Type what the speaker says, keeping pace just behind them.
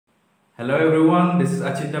Hello everyone, this is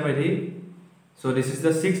Achinta Medhi. So this is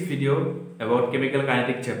the sixth video about chemical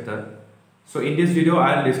kinetic chapter. So in this video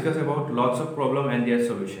I'll discuss about lots of problem and their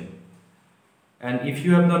solution. And if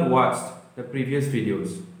you have not watched the previous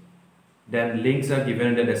videos, then links are given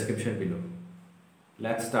in the description below.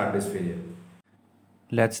 Let's start this video.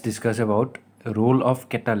 Let's discuss about role of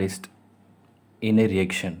catalyst in a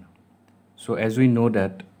reaction. So as we know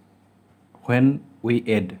that when we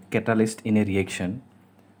add catalyst in a reaction,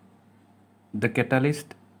 the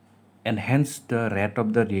catalyst enhance the rate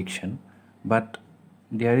of the reaction, but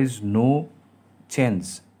there is no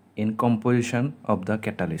change in composition of the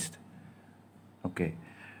catalyst. Okay,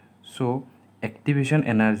 so activation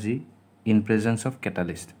energy in presence of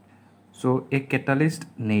catalyst. So a catalyst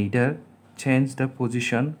neither change the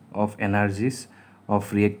position of energies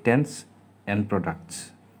of reactants and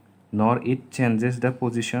products, nor it changes the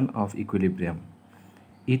position of equilibrium.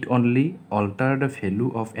 It only alters the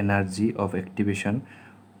value of energy of activation,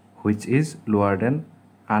 which is lower than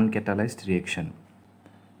uncatalyzed reaction.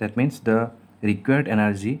 That means the required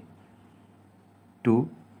energy to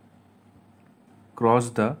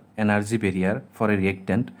cross the energy barrier for a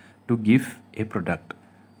reactant to give a product.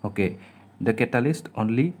 Okay, the catalyst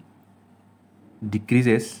only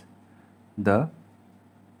decreases the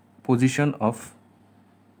position of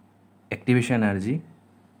activation energy.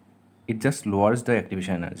 It just lowers the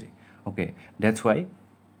activation energy. Okay, that's why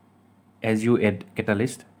as you add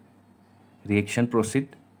catalyst, reaction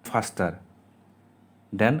proceed faster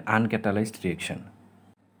than uncatalyzed reaction.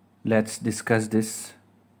 Let's discuss this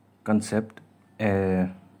concept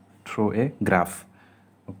through a graph.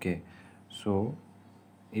 Okay, so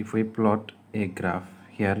if we plot a graph,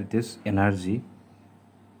 here it is energy,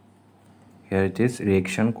 here it is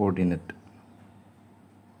reaction coordinate.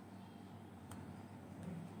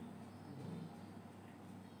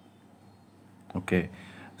 Okay,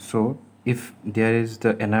 so if there is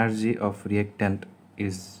the energy of reactant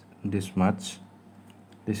is this much,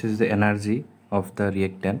 this is the energy of the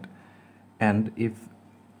reactant, and if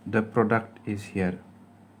the product is here,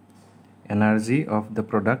 energy of the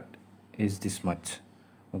product is this much.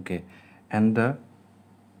 Okay, and the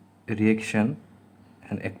reaction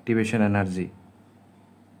and activation energy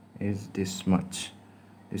is this much.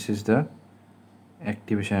 This is the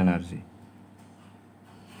activation energy.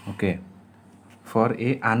 Okay, for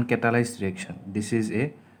a uncatalyzed reaction, this is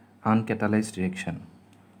a uncatalyzed reaction.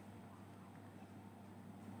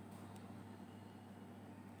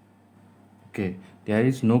 Okay, there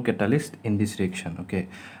is no catalyst in this reaction. Okay,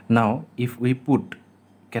 now if we put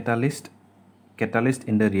catalyst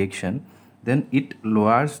in the reaction, then it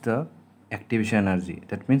lowers the activation energy.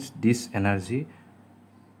 That means this energy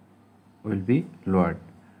will be lowered.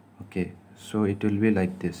 Okay, so it will be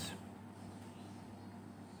like this.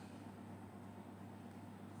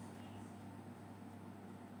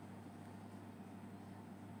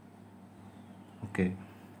 Okay,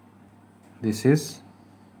 this is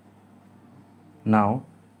now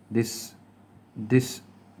this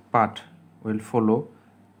part will follow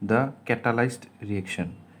the catalyzed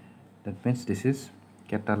reaction. That means this is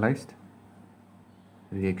catalyzed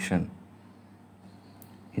reaction.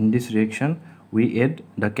 In this reaction we add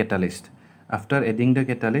the catalyst. After adding the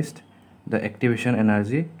catalyst, the activation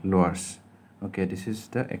energy lowers. Okay, this is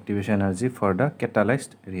the activation energy for the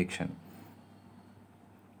catalyzed reaction.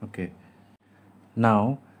 Okay,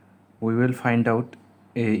 now we will find out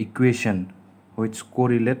a equation which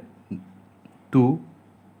correlate to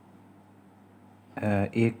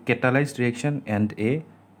a catalyzed reaction and a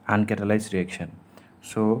uncatalyzed reaction.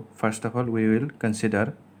 So first of all we will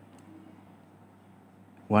consider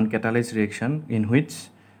one catalyzed reaction in which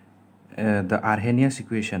the Arrhenius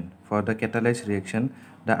equation for the catalyzed reaction,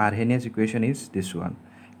 the Arrhenius equation is this one.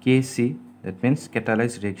 Kc, that means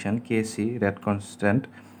catalyzed reaction, Kc rate constant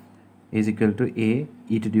is equal to A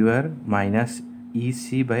e to the power minus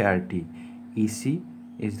Ec by RT. Ec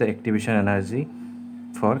is the activation energy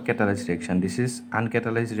for catalyzed reaction. This is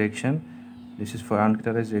uncatalyzed reaction. This is for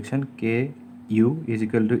uncatalyzed reaction. Ku is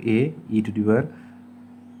equal to A e to the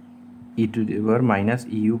power minus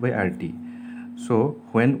Eu by RT. So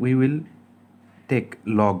when we will take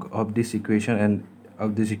log of this equation and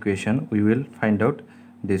of this equation, we will find out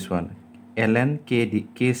this one, ln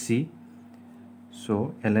Kc.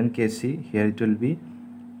 So ln Kc, here it will be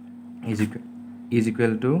is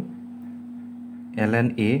equal to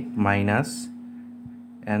ln A minus,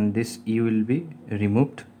 and this E will be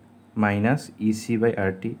removed, minus Ec by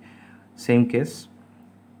RT. Same case,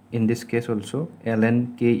 in this case also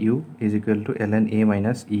ln Ku is equal to ln A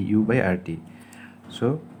minus Eu by RT.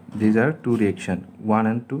 So these are two reactions, 1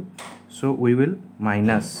 and 2. So we will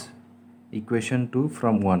minus equation 2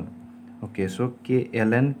 from 1. Okay, so K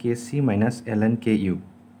ln Kc minus ln Ku,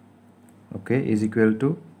 okay, is equal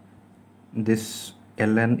to this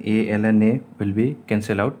ln A will be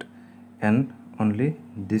cancel out and only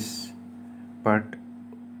this part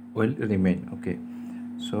will remain. Okay,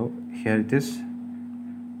 so here it is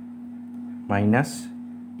minus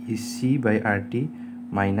EC by RT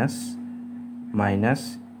minus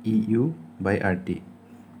EU by RT.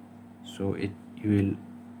 So you will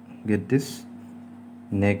get this.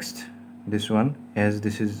 Next, this one, as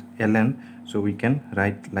this is ln, so we can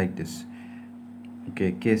write like this.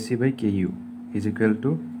 Okay, Kc by Ku is equal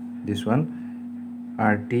to this one,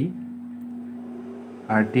 RT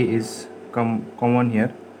is common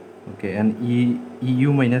here. Okay, and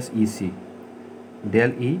EU minus EC,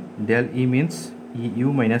 del E means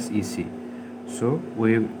EU minus EC, so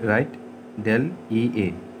we write del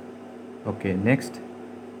EA. Okay, next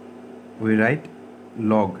we write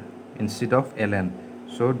log instead of ln,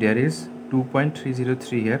 so there is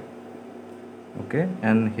 2.303 here. Okay,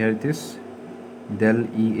 and here it is del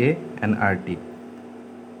EA and RT.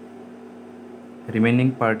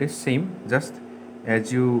 Remaining part is same, just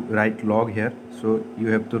as you write log here, so you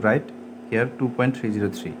have to write here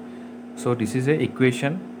 2.303. so this is a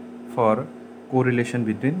equation for correlation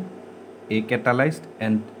between a catalyzed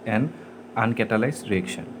and an uncatalyzed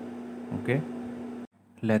reaction. Okay,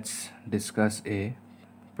 let's discuss a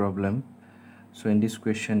problem. So in this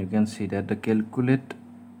question you can see that the calculate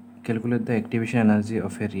the activation energy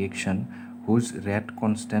of a reaction whose rate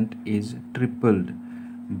constant is tripled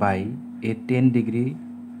by a 10 degree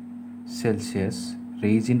Celsius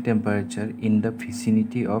rise in temperature in the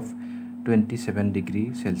vicinity of 27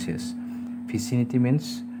 degree Celsius. Vicinity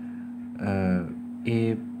means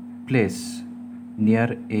a place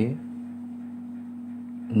near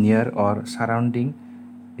or surrounding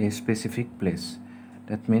a specific place.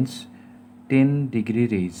 That means 10 degree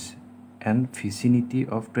raise and vicinity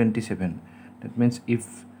of 27. That means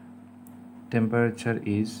if temperature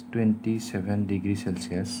is 27 degree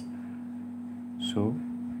Celsius, so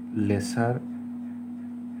lesser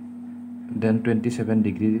than 27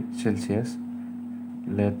 degree Celsius,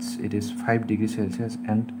 it is 5 degree Celsius,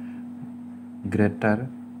 and greater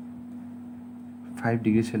 5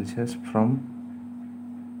 degree Celsius from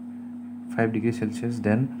 5 degree Celsius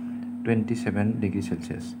than 27 degree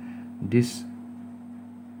Celsius. This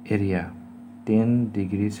area 10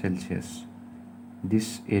 degree Celsius,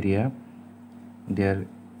 this area they are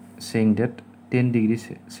saying that 10 degrees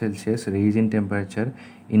Celsius rise in temperature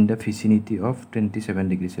in the vicinity of 27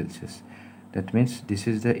 degrees Celsius. That means this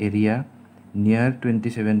is the area near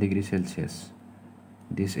 27 degrees Celsius,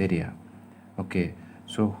 this area. Okay,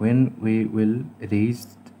 so when we will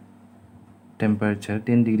raise temperature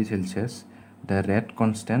 10 degrees Celsius, the rate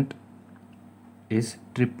constant is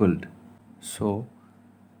tripled. So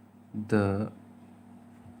the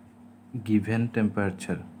given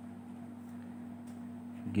temperature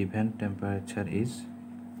is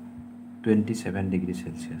 27 degrees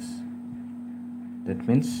Celsius. That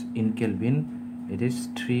means in Kelvin it is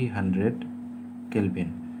 300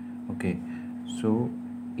 Kelvin. Okay, so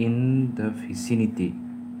in the vicinity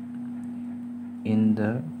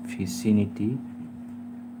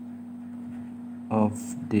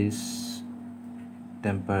of this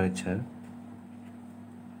temperature,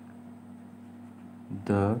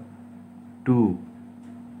 the two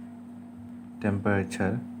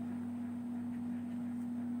temperature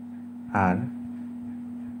are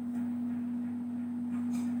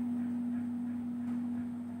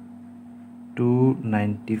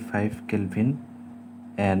 (295 Kelvin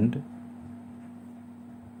and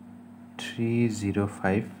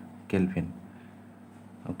 305 Kelvin.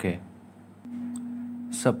 Okay,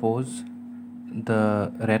 suppose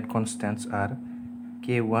the rate constants are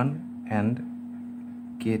K1 and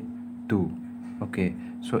K2. Okay,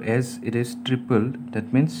 so as it is tripled,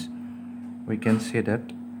 that means we can say that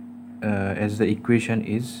as the equation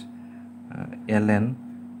is ln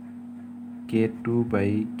K2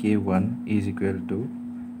 by K1 is equal to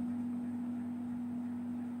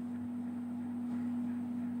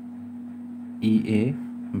EA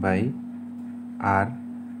by R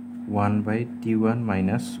 1 by T1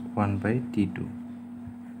 minus 1 by T2.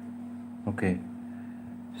 Okay,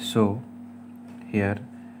 so here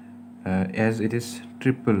as it is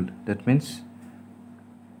tripled, that means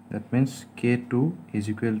K2 is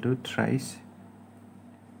equal to thrice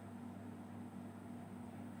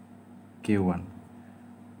K1.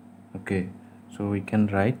 Okay, so we can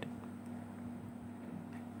write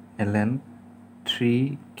ln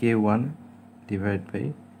 3 K1 divided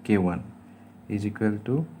by K1 is equal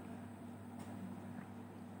to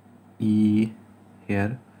E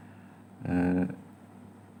here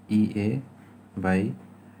EA by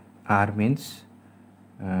R means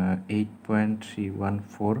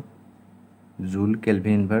 8.314 joule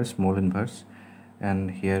Kelvin inverse mole inverse,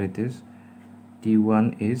 and here it is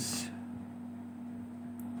T1 is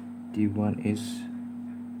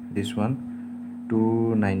this one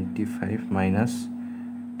 295 minus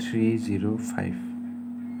 305.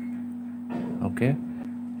 Okay,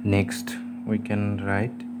 next we can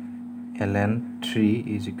write ln3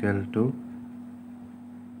 is equal to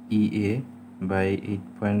EA by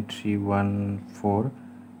 8.314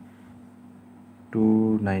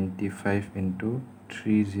 295 into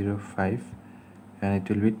 305, and it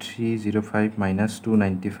will be 305 minus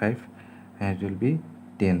 295, and it will be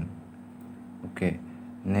 10. Okay,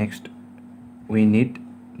 next we need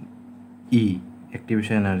E,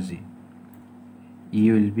 activation energy.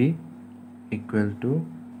 E will be equal to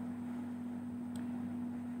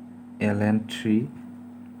ln3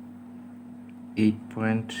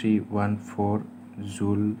 8.314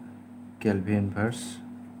 joule Kelvin inverse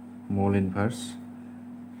mole inverse.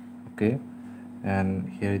 Okay, and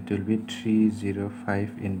here it will be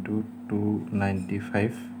 305 into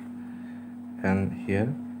 295, and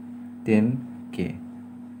here 10K.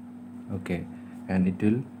 Okay, and it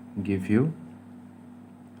will give you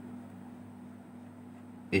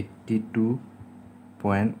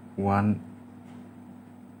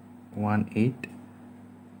 82.118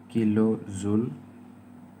 kilojoule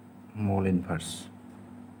mole inverse.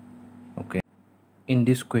 Okay, in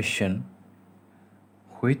this question,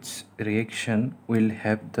 which reaction will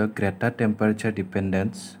have the greater temperature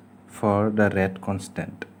dependence for the rate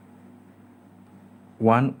constant?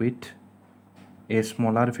 One with a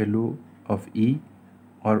smaller value of E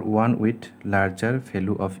or one with larger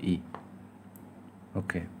value of E?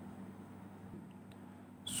 Okay,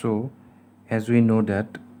 so as we know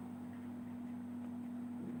that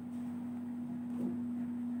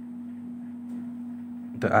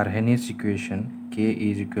the Arrhenius equation K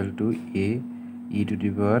is equal to A e to the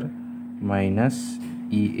power minus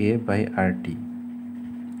EA by RT.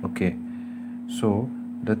 Okay, so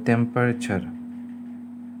the temperature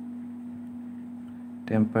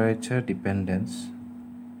dependence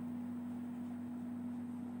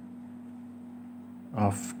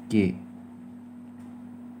of K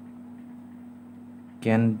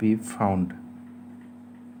can be found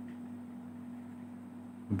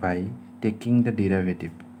by taking the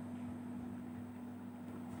derivative.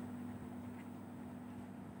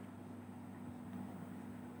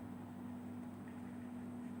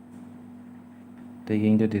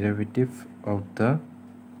 Taking the derivative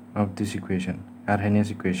of this equation,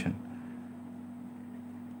 Arrhenius equation.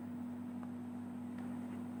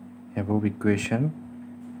 Above equation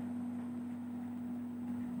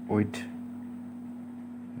with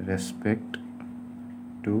respect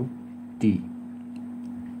to T.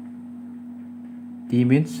 T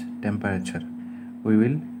means temperature. We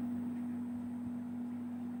will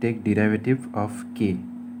take derivative of K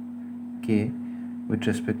with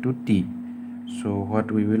respect to T. So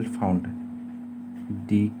what we will found,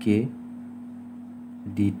 dk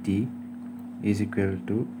dt is equal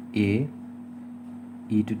to A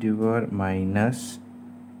e to the power minus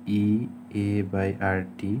EA by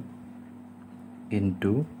RT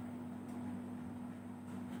into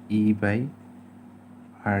E by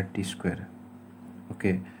RT square.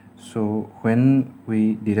 Okay, so when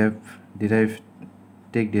we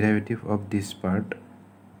take derivative of this part,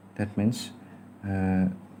 that means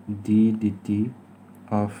d dt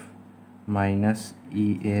of minus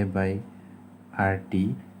EA by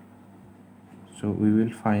RT. So we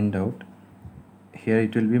will find out, here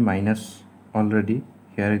it will be minus already,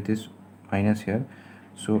 here it is minus here.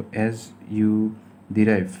 So as you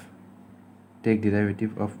take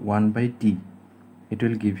derivative of 1 by T, it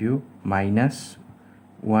will give you minus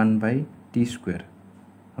 1 by T square.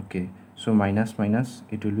 Okay, so minus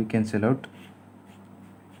it will be cancel out.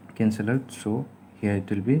 So here it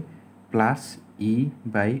will be plus E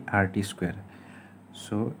by RT square.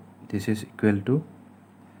 So this is equal to,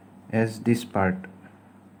 as this part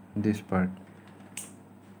is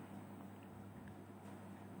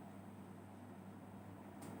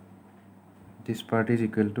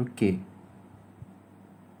equal to K.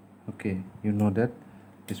 Okay, you know that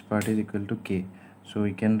this part is equal to K, so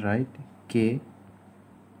we can write K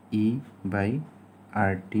E by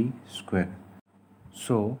RT square.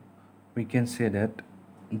 So we can say that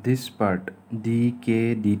this part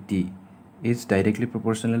dk dt is directly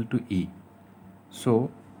proportional to E. So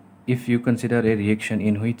if you consider a reaction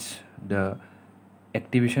in which the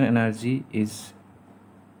activation energy is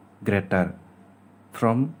greater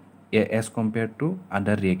from as compared to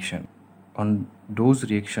other reaction, on those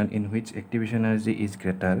reaction in which activation energy is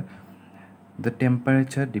greater, the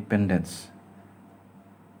temperature dependence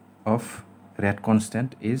of rate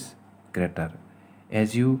constant is greater.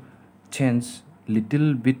 As you change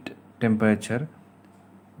little bit temperature,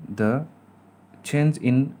 the change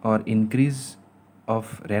in or increase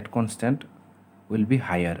of rate constant will be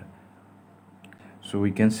higher. So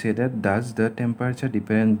we can say that thus the temperature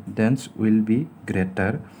dependence will be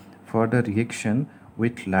greater for the reaction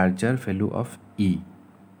with larger value of E.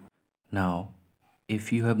 Now,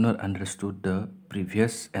 if you have not understood the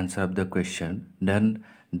previous answer of the question, then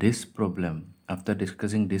this problem, after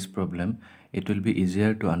discussing this problem, it will be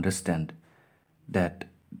easier to understand that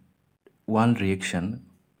one reaction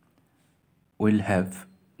will have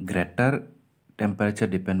greater temperature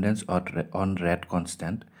dependence on rate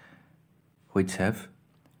constant, which have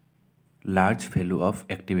large value of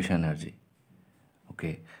activation energy.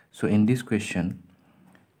 Okay, so in this question,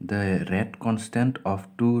 the rate constant of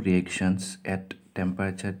two reactions at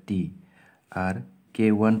temperature T are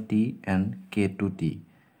K1T and K2T,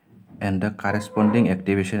 and the corresponding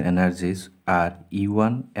activation energies are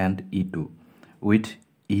E1 and E2, with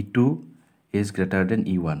E2 is greater than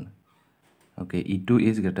E1. Okay, E2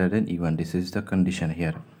 is greater than E1. This is the condition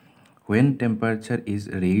here. When temperature is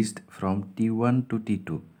raised from T1 to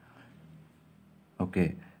T2,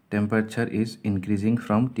 okay, temperature is increasing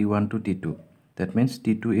from T1 to T2. That means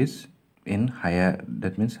T2 is in higher,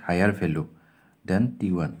 that means higher value than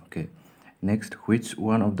T1. Okay, next, which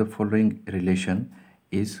one of the following relation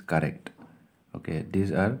is correct? Okay,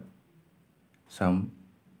 these are some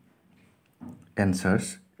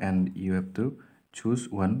answers and you have to choose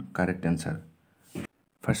one correct answer.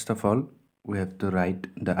 First of all, we have to write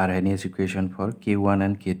the Arrhenius equation for K1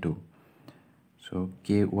 and K2. So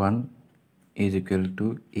K1 is equal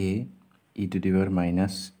to A e to the power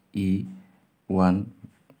minus E1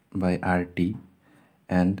 by RT,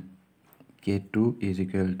 and K2 is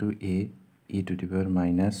equal to A e to the power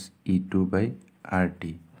minus E2 by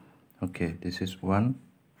RT. Okay, this is 1,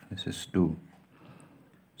 this is 2.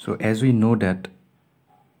 So as we know that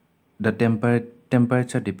the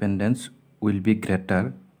temperature dependence will be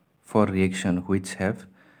greater for reaction which have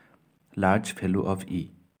large value of E.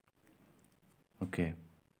 Okay,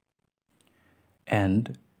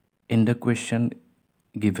 and in the question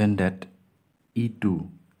given that E2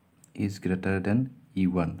 is greater than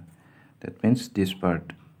E1, that means this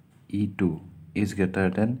part E2 is greater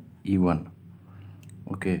than E1.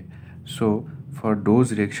 Okay, so for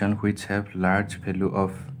those reaction which have large value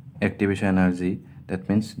of activation energy, that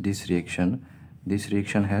means this reaction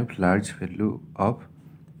have large value of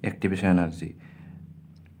activation energy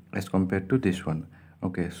as compared to this one.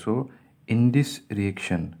 Okay, so in this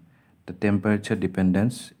reaction the temperature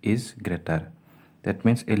dependence is greater. That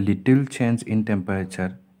means a little change in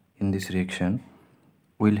temperature in this reaction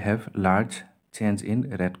will have large change in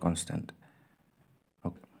rate constant.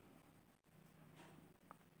 Okay,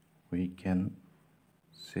 we can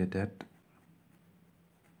say that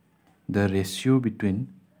the ratio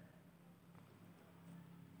between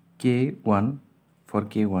K1 for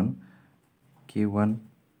K1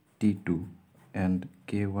 T2 and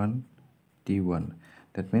K1 T1,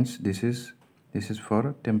 that means this is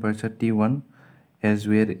for temperature T1. As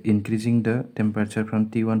we are increasing the temperature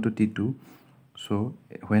from T1 to T2, so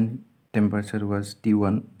when temperature was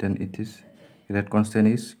T1, then it is rate constant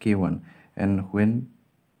is K1, and when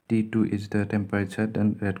T2 is the temperature,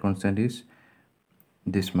 then rate constant is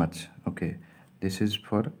this much. Okay, this is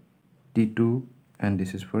for T2 and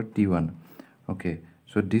this is for T1. Okay,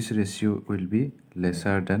 so this ratio will be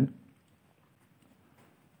lesser than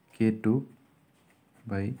K2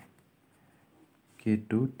 by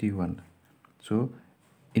K2 T1. So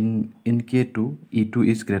in K2 E2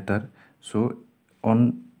 is greater, so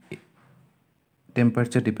on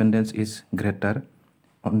temperature dependence is greater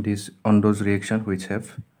on those reaction which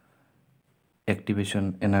have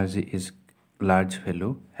activation energy is large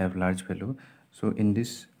value. So in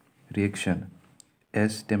this reaction,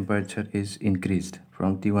 as temperature is increased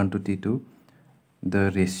from T1 to T2,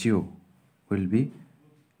 the ratio will be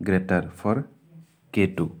greater for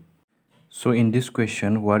K2. So in this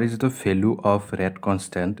question, what is the value of rate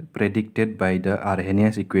constant predicted by the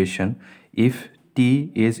Arrhenius equation if T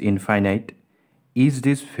is infinite? Is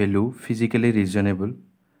this value physically reasonable?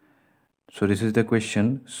 So this is the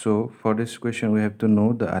question. So for this question, we have to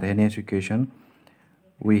know the Arrhenius equation.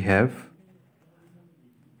 We have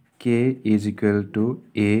K is equal to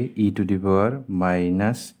A e to the power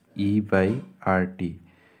minus E by RT.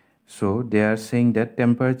 So they are saying that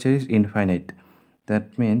temperature is infinite.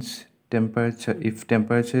 That means if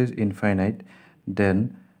temperature is infinite,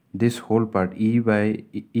 then this whole part E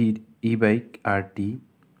E by RT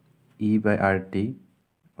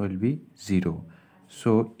will be 0.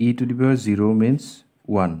 So e to the power 0 means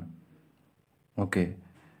 1. Okay,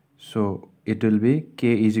 so it will be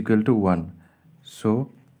k is equal to 1. So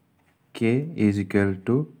k is equal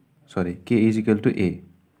to a.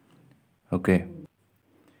 Okay,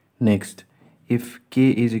 next, if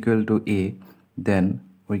k is equal to a, then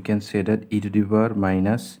we can say that e to the power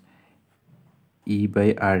minus e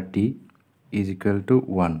by RT is equal to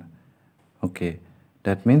 1. Okay,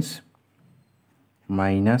 that means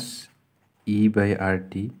minus e by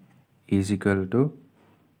RT is equal to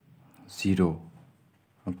 0.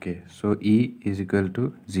 Okay, so e is equal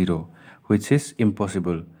to 0, which is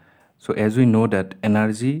impossible. So as we know that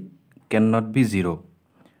energy cannot be 0.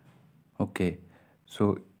 Okay,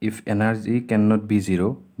 so if energy cannot be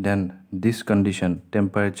 0, then this condition,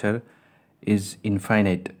 temperature is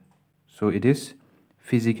infinite. So it is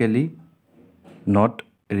physically not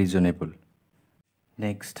reasonable.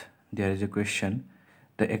 Next, there is a question.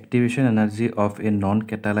 The activation energy of a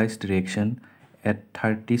non-catalyzed reaction at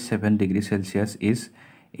 37 degrees Celsius is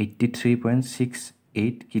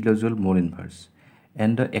 83.68 kilojoule mole inverse,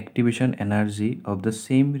 and the activation energy of the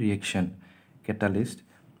same reaction catalyzed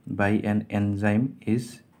by an enzyme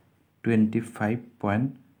is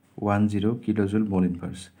 25.10 kilojoule mole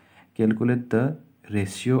inverse. Calculate the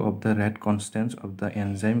ratio of the rate constants of the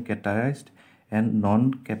enzyme catalyzed and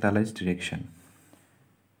non-catalyzed reaction.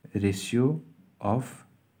 Ratio of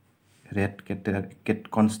rate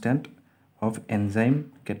constant of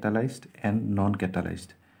enzyme catalyzed and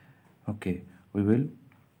non-catalyzed. Okay, we will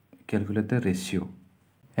calculate the ratio.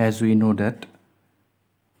 As we know that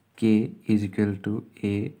k is equal to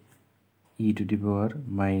a e to the power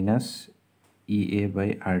minus ea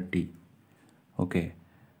by RT. Okay,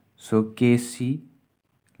 so kc,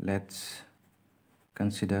 let's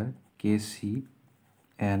consider kc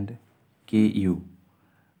and ku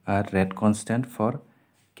are rate constant for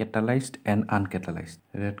catalyzed and uncatalyzed.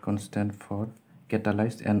 Rate constant for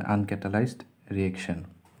catalyzed and uncatalyzed reaction.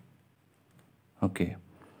 Okay,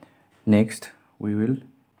 next we will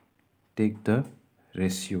take the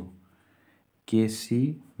ratio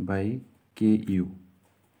kc by ku.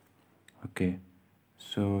 Okay,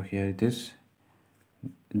 so here it is.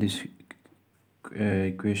 This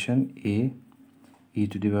equation a e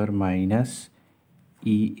to the power minus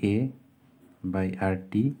ea by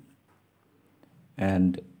RT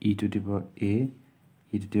and e to the power a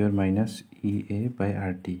e to the power minus ea by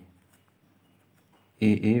RT.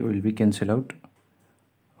 A will be cancelled out.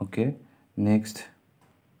 Okay, next,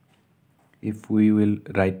 if we will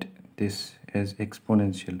write this as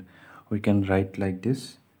exponential, we can write like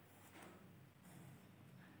this.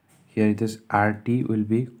 Here it is, RT will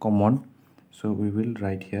be common, so we will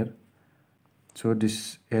write here. So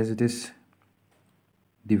this, as it is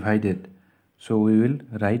divided, so we will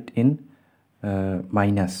write in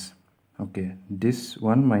minus. Okay, this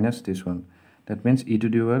one minus this one, that means e to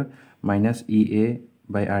the power minus ea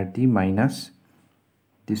by RT minus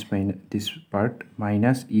this part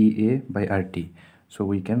minus ea by RT. So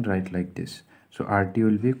we can write like this. So RT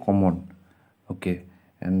will be common. Okay,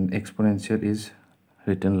 and exponential is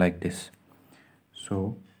written like this.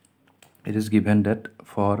 So it is given that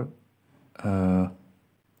for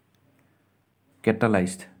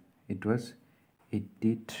catalyzed it was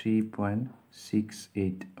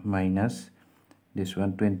 83.68 minus this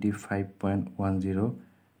one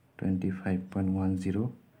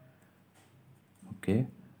 25.10. Okay,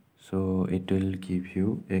 so it will give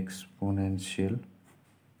you exponential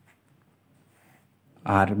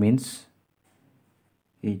R means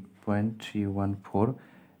 8.314,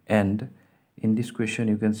 and in this question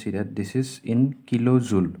you can see that this is in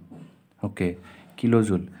kilojoule. Okay,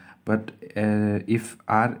 kilojoule, but if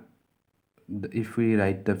we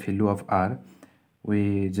write the value of R,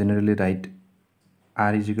 we generally write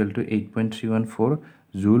R is equal to 8.314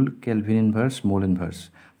 joule Kelvin inverse mole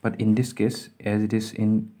inverse, but in this case as it is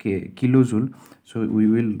in kilojoule, so we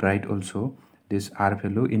will write also this R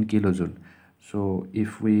value in kilojoule. So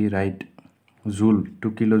if we write joule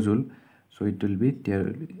to kilojoule, so it will be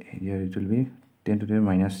there, here it will be 10 to the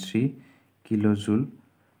minus 3 kilojoule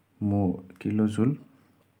mole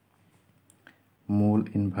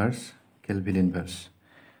inverse Kelvin inverse.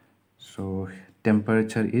 So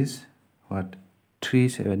temperature is what,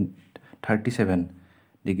 37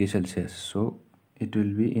 degrees Celsius, so it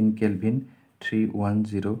will be in Kelvin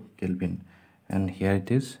 310 Kelvin, and here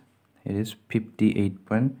it is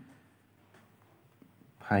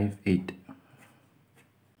 58.58.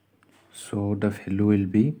 so the value will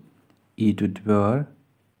be e to the power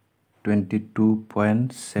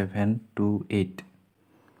 22.728.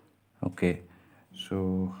 okay,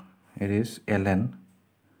 so it is ln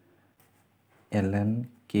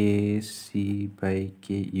kc by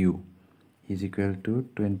ku is equal to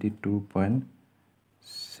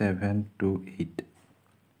 22.728.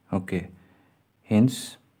 okay, hence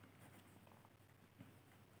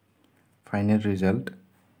final result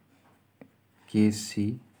kc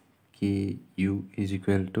ku is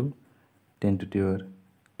equal to 10 to the power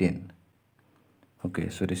 10. okay,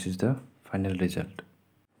 so this is the final result.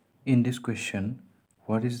 In this question,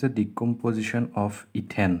 what is the decomposition of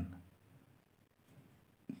ethane?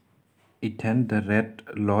 Ethane, the red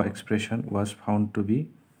law expression was found to be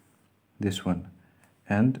this one,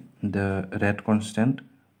 and the rate constant,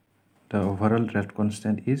 the overall rate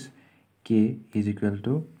constant is k is equal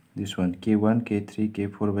to this one, k1 k3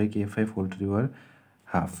 k4 by k5 whole to the power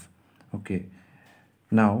half. okay,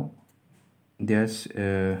 now there's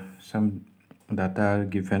some data are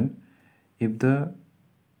given. If the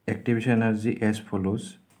activation energy as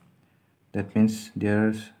follows, that means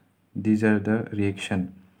these are the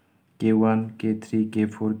reaction k1 k3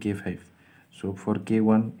 k4 k5. so for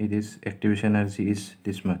k1 it is activation energy is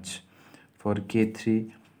this much, for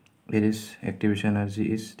k3 it is activation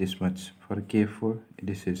energy is this much, for k4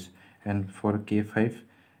 this is, and for k5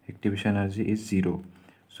 activation energy is 0.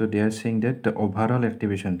 so they are saying that the overall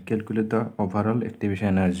activation, calculate the overall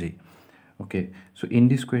activation energy. okay, so in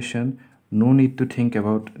this question no need to think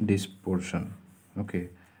about this portion. okay,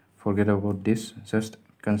 forget about this, just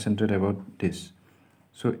concentrate about this.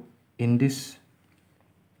 so in this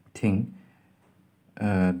thing,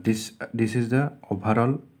 this is the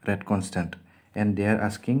overall rate constant, and they are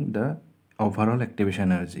asking the overall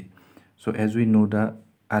activation energy. so as we know the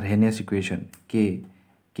Arrhenius equation, k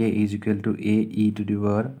is equal to a e to the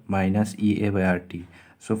power minus ea by rt.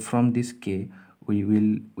 so from this k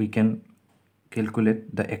we can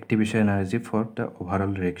calculate the activation energy for the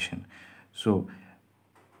overall reaction. so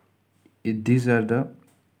these are the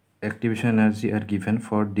activation energy are given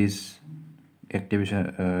for this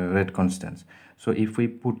activation rate constants. so if we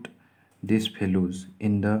put these values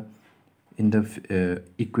in the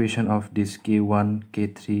equation of this k1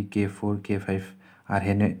 k3 k4 k5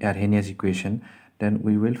 Arrhenius equation, then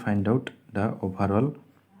we will find out the overall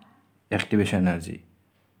activation energy.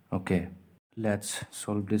 okay, let's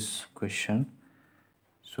solve this question.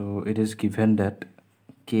 so it is given that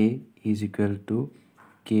k is equal to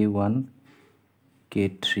k1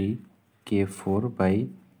 k3 k4 by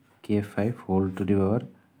k5 whole to the power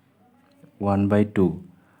 1 by 2.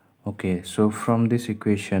 okay, so from this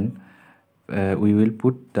equation we will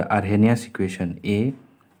put the Arrhenius equation, a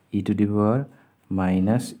e to the power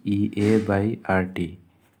minus ea by rt.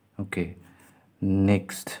 okay,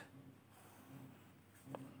 next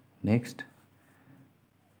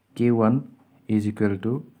k1 is equal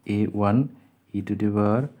to a1 e to the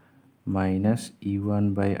power minus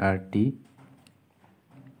e1 by rt,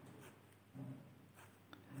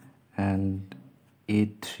 and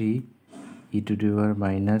a3 e to the power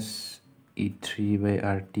minus e3 by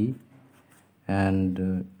rt,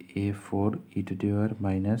 and a4 e to the power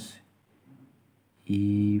minus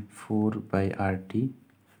e4 by rt,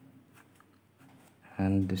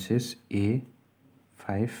 and this is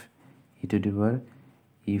a5 e to the power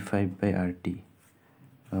e5 by rt,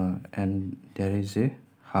 and there is a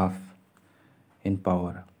half in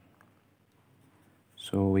power.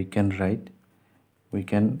 so we can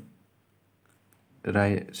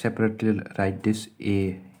separately write this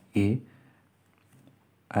a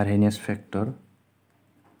Arrhenius factor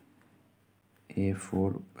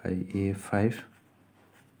a4 by a5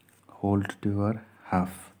 whole to the power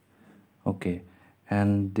half. okay,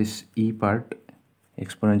 and this e part,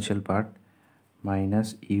 exponential part,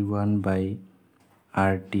 minus e1 by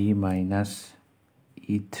rt minus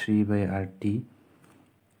e3 by rt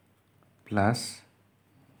plus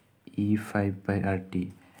e5 by rt.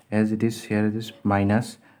 as it is here it is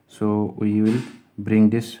minus, so we will bring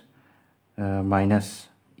this minus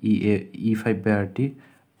e5 by rt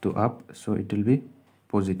to up, so it will be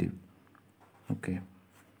positive. okay,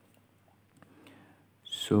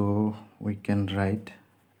 so we can write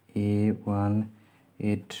a1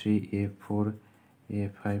 a3 a4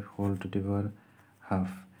 a5 whole to the power half,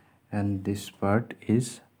 and this part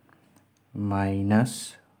is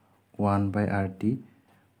minus 1 by rt,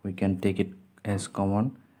 we can take it as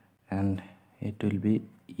common, and it will be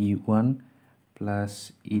e1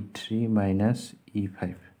 plus e3 minus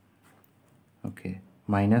e5. okay,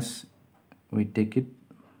 minus we take it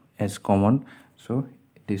as common, so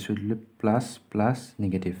this will be plus plus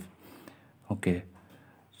negative. okay,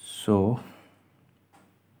 so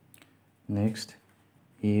next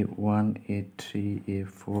a1 a3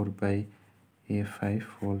 a4 by a5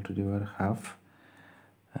 whole to the power half,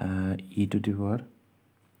 e to the power,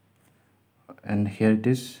 and here it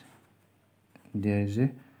is, there is a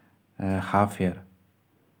half here,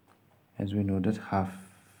 as we know that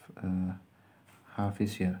half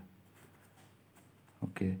is here.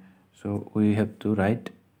 Okay, so we have to write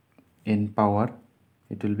in power,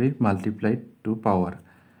 it will be multiplied to power.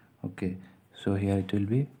 Okay, so here it will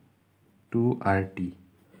be 2RT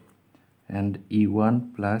and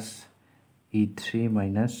E1 plus E3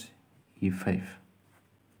 minus E5.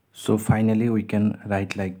 So finally we can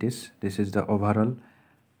write like this. This is the overall,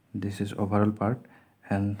 this is overall part,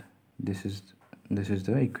 and this is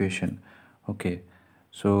the equation. Okay,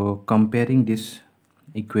 so comparing this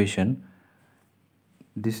equation,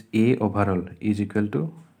 this A overall is equal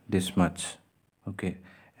to this much. Okay,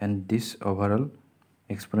 and this overall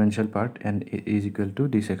exponential part and is equal to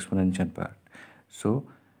this exponential part. So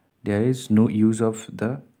there is no use of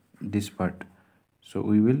this part, so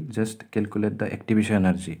we will just calculate the activation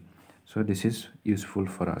energy. So this is useful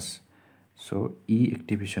for us. So E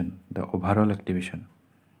activation, the overall activation,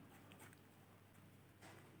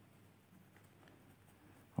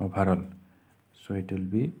 overall, so it will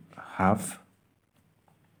be half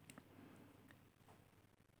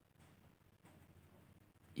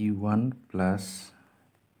E1 plus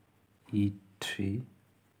E3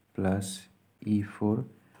 plus E4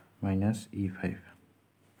 minus E5.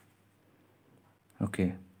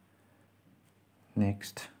 Okay,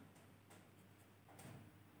 next,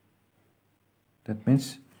 that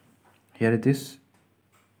means here it is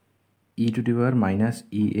e to the power minus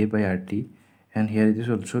EA by RT, and here it is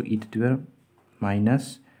also e to the power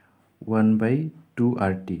minus 1 by 2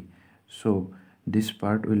 RT. So this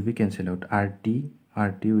part will be cancelled out, RT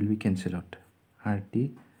will be cancelled out,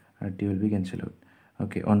 RT will be cancelled out.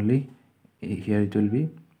 Okay, only here it will be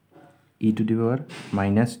e to the power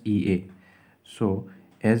minus EA. So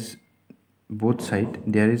as both side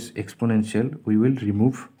there is exponential, we will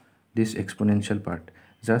remove this exponential part,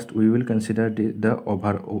 just we will consider the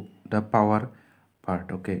power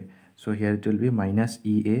part. Okay, so here it will be minus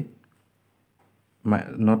EA,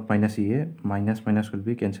 not minus EA, minus will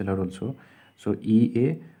be cancelled out also. So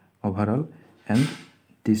EA overall and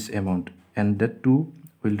this amount, and the 2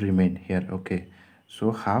 will remain here. Okay,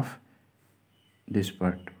 so half this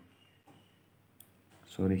part,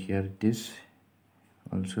 sorry, here it is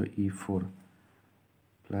also E4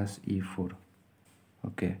 plus E4.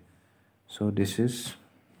 Okay, so this is,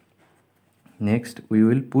 next we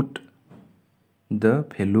will put the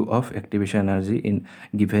value of activation energy in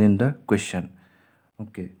given in the question.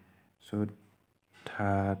 Okay, so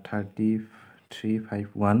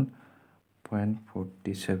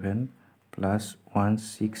 3351.47 plus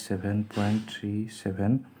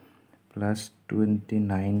 167.37 plus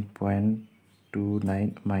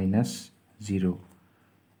 29.29 minus 0.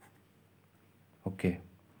 Okay,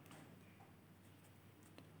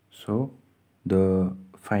 so the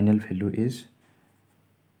final value is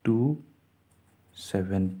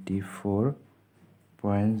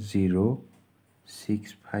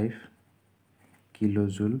 274.065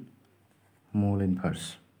 kilojoule mole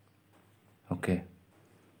inverse. Okay,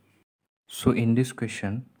 so in this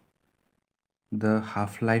question, the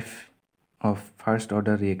half-life of first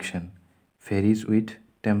order reaction varies with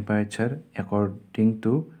temperature according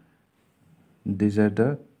to, these are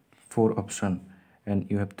the 4 options, and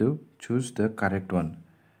you have to choose the correct one.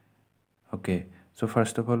 Okay, so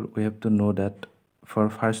first of all we have to know that for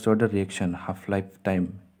first order reaction, half-life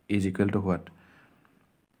time is equal to what?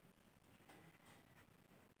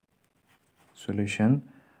 Solution,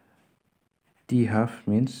 T half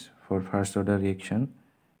means for first order reaction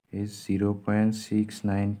is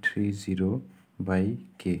 0.6930 by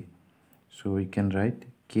K. So we can write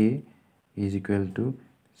K is equal to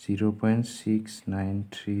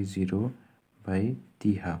 0.6930 by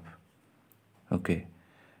T half. Okay,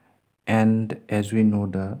 and as we know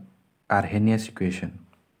the Arrhenius equation,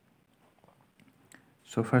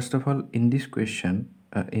 so first of all in this question,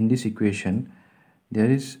 in this equation, there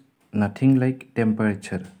is nothing like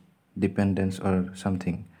temperature dependence or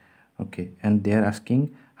something. Okay, and they are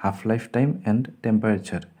asking half-life time and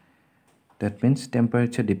temperature. That means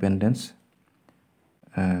temperature dependence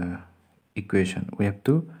equation. We have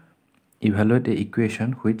to evaluate the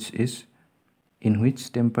equation which is in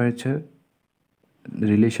which temperature,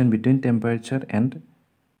 relation between temperature and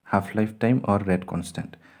half-life time or rate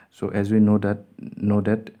constant. So as we know that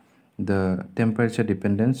the temperature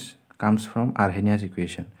dependence comes from Arrhenius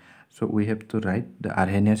equation. So we have to write the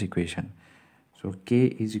Arrhenius equation. So K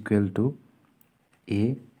is equal to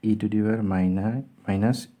A e to the power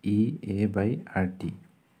minus EA by RT.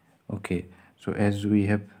 Okay, so as we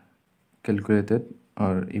have calculated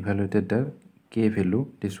or evaluated the k value,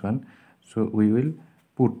 this one. So we will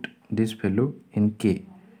put this value in k.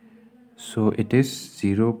 So it is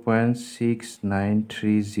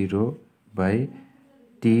 0.6930 by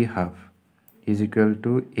t half is equal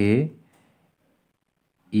to a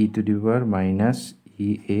e to the power minus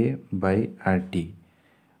ea by rt.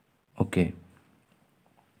 Okay,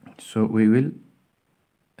 so we will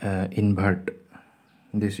invert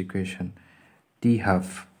this equation. T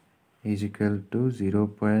half is equal to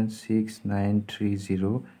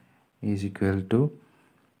 0.6930 is equal to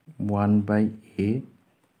 1 by a,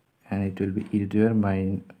 and it will be e to the power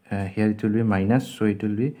minus, here it will be minus, so it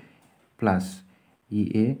will be plus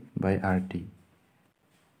ea by rt.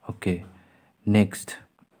 Okay, next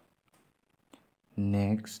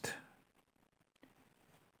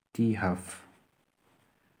t half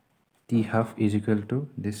is equal to,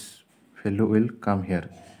 this value will come here,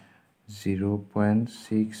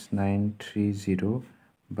 0.6930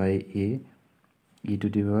 by a e to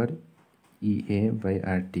the power ea by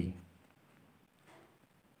rt.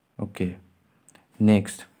 Okay,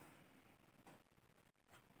 next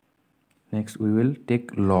we will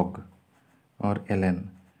take log or ln.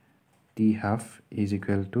 T half is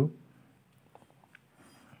equal to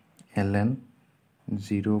ln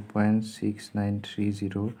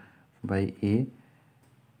 0.6930 by a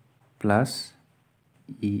plus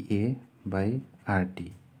ea by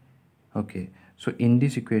rt. Okay, so in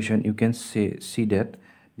this equation you can see that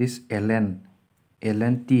this ln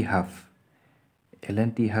t half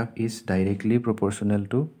is directly proportional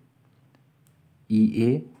to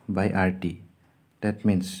ea by rt. That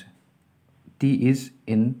means t is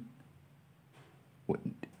in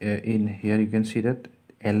here you can see that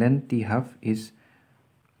ln t half is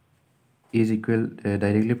equal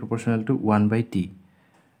directly proportional to 1 by t.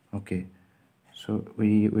 Okay, so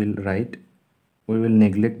we will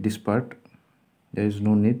neglect this part, there is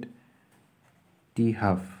no need. T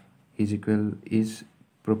half is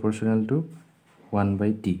proportional to 1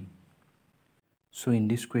 by t. So in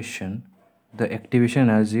this question, the activation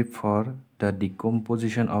energy for the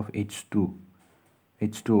decomposition of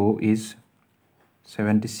H2O is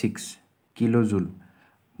 76 kilojoule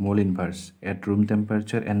mole inverse at room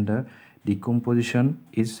temperature, and the decomposition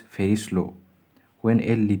is very slow when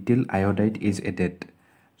a little iodide is added.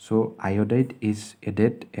 So iodide is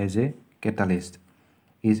added as a catalyst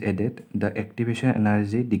is added, the activation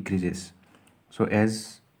energy decreases. So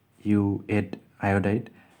as you add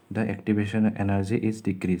iodide, the activation energy is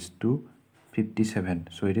decreased to 57.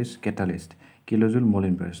 So it is catalyst kilojoule mole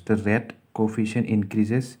inverse. The rate coefficient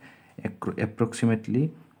increases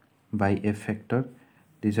approximately by a factor.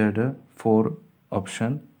 These are the 4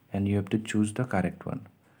 options and you have to choose the correct one.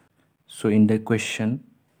 So in the question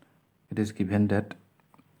it is given that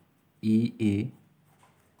Ea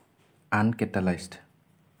uncatalyzed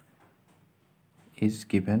is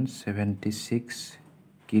given 76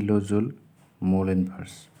 kilojoule mole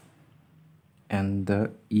inverse, and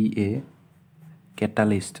the Ea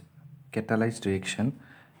catalyzed reaction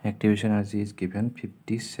activation energy is given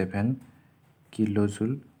 57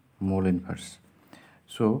 kilojoule mole inverse.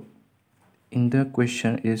 So in the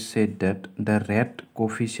question it is said that the rate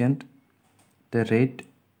coefficient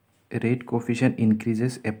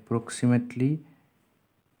increases approximately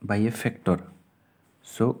by a factor.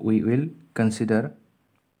 So we will consider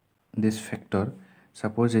this factor.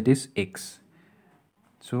 Suppose it is x,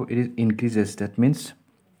 so it is increases, that means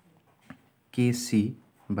kc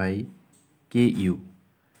by ku,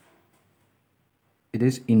 it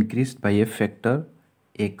is increased by a factor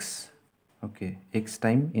x. Okay, x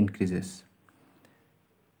time increases.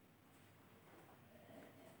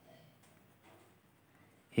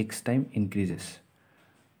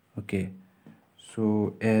 Okay,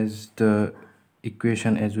 so as the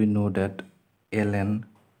equation, as we know that ln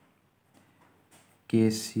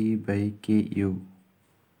kc by ku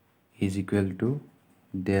is equal to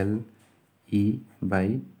del E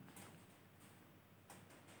by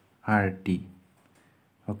RT.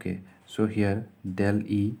 Okay, so here del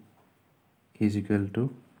E is equal to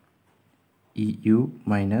EU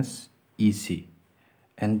minus EC,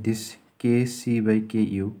 and this KC by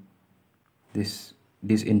KU, this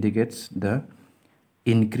indicates the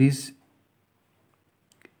increase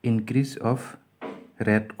of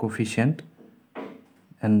rate coefficient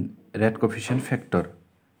and rate coefficient factor.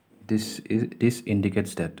 This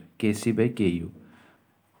indicates that Kc by Ku.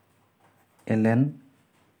 Ln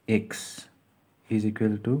x is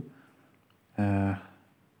equal to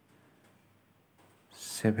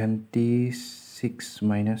 76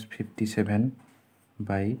 minus 57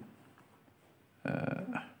 by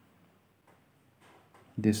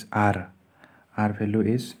this R value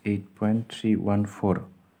is 8.314.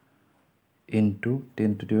 into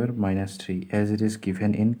 10 to the power minus 3 as it is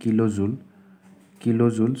given in kilojoule.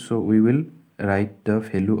 So we will write the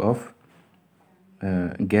value of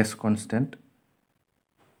gas constant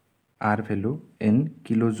R value in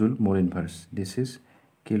kilojoule mole inverse. This is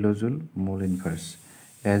kilojoule mole inverse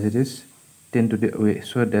as it is 10 to the,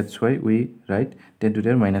 so that's why we write 10 to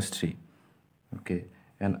the minus 3. Okay,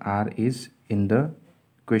 and R is in the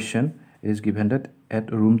question, it is given that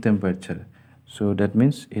at room temperature, so that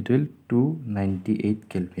means it will 298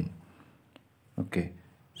 Kelvin. Okay,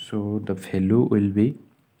 so the value will be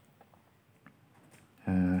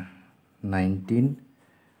 19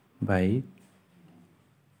 by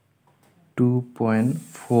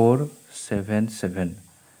 2.477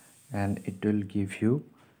 and it will give you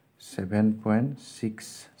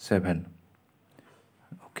 7.67.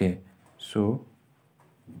 okay, so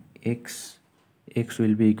x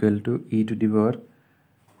will be equal to e to the power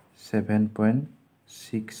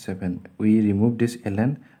 7.67. we remove this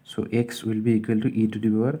ln, so x will be equal to e to the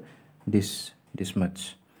power this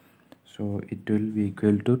much, so it will be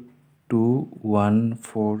equal to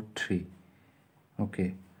 2143.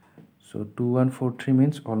 okay, so 2143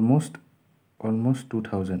 means almost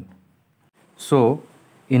 2000. So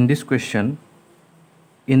in this question,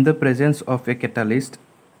 in the presence of a catalyst,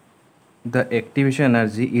 the activation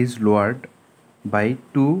energy is lowered by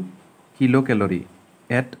 2 kilocalorie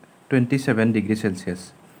at 27 degrees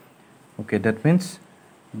Celsius. okay, that means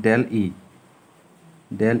del EA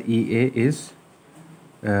is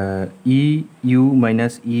EU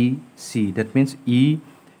minus EC, that means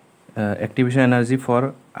activation energy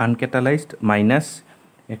for uncatalyzed minus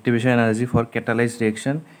activation energy for catalyzed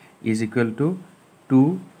reaction is equal to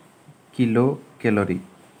 2 kilocalorie.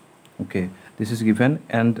 okay, this is given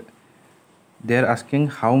and they are asking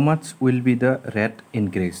how much will be the rate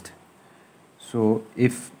increased. So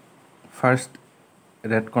if first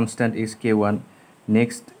rate constant is K1,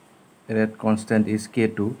 next rate constant is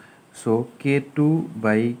K2, so K2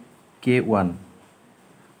 by K1,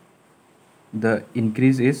 the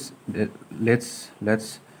increase is let's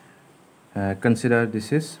consider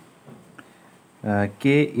this is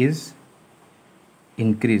K is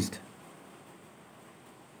increased,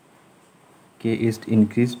 K is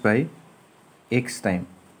increased by x times,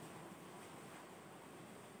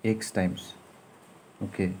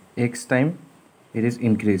 okay, x time it is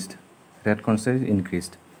increased, rate constant is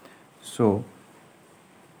increased. So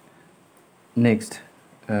next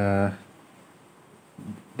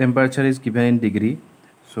temperature is given in degree,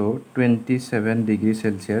 so 27 degrees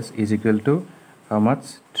Celsius is equal to how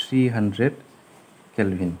much? 300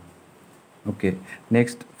 Kelvin. okay,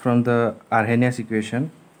 next from the Arrhenius equation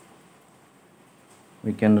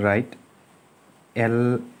we can write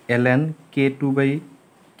ln K2 by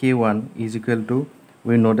K1 is equal to,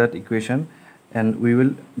 we know that equation and we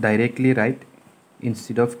will directly write,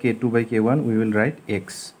 instead of K2 by K1 we will write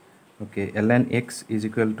x. okay, ln x is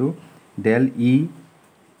equal to del EA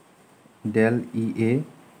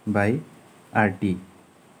by RT.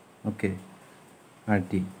 okay,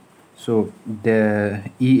 RT, so the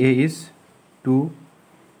EA is 2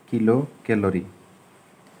 kilocalorie.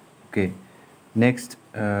 okay, next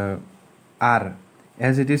R,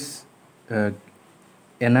 as it is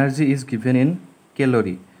energy is given in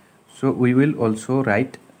calorie, so we will also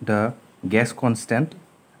write the gas constant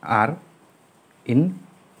R in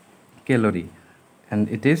calorie and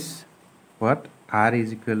it is what? R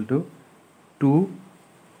is equal to 2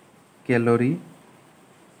 calorie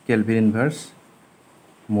Kelvin inverse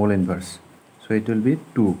mole inverse, so it will be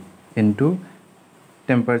 2 into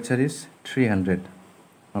temperature is 300.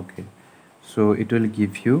 okay, so it will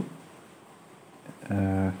give you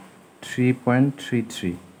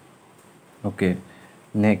 3.33. okay,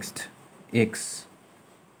 next x,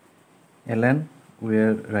 ln we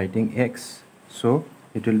are writing x, so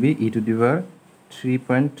it will be e to the power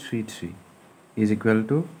 3.33 is equal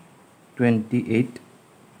to 28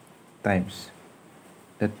 times,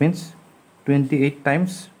 that means 28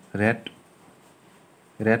 times rate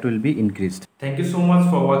will be increased. Thank you so much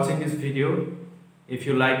for watching this video. If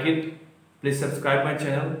you like it, please subscribe my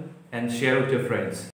channel and share with your friends.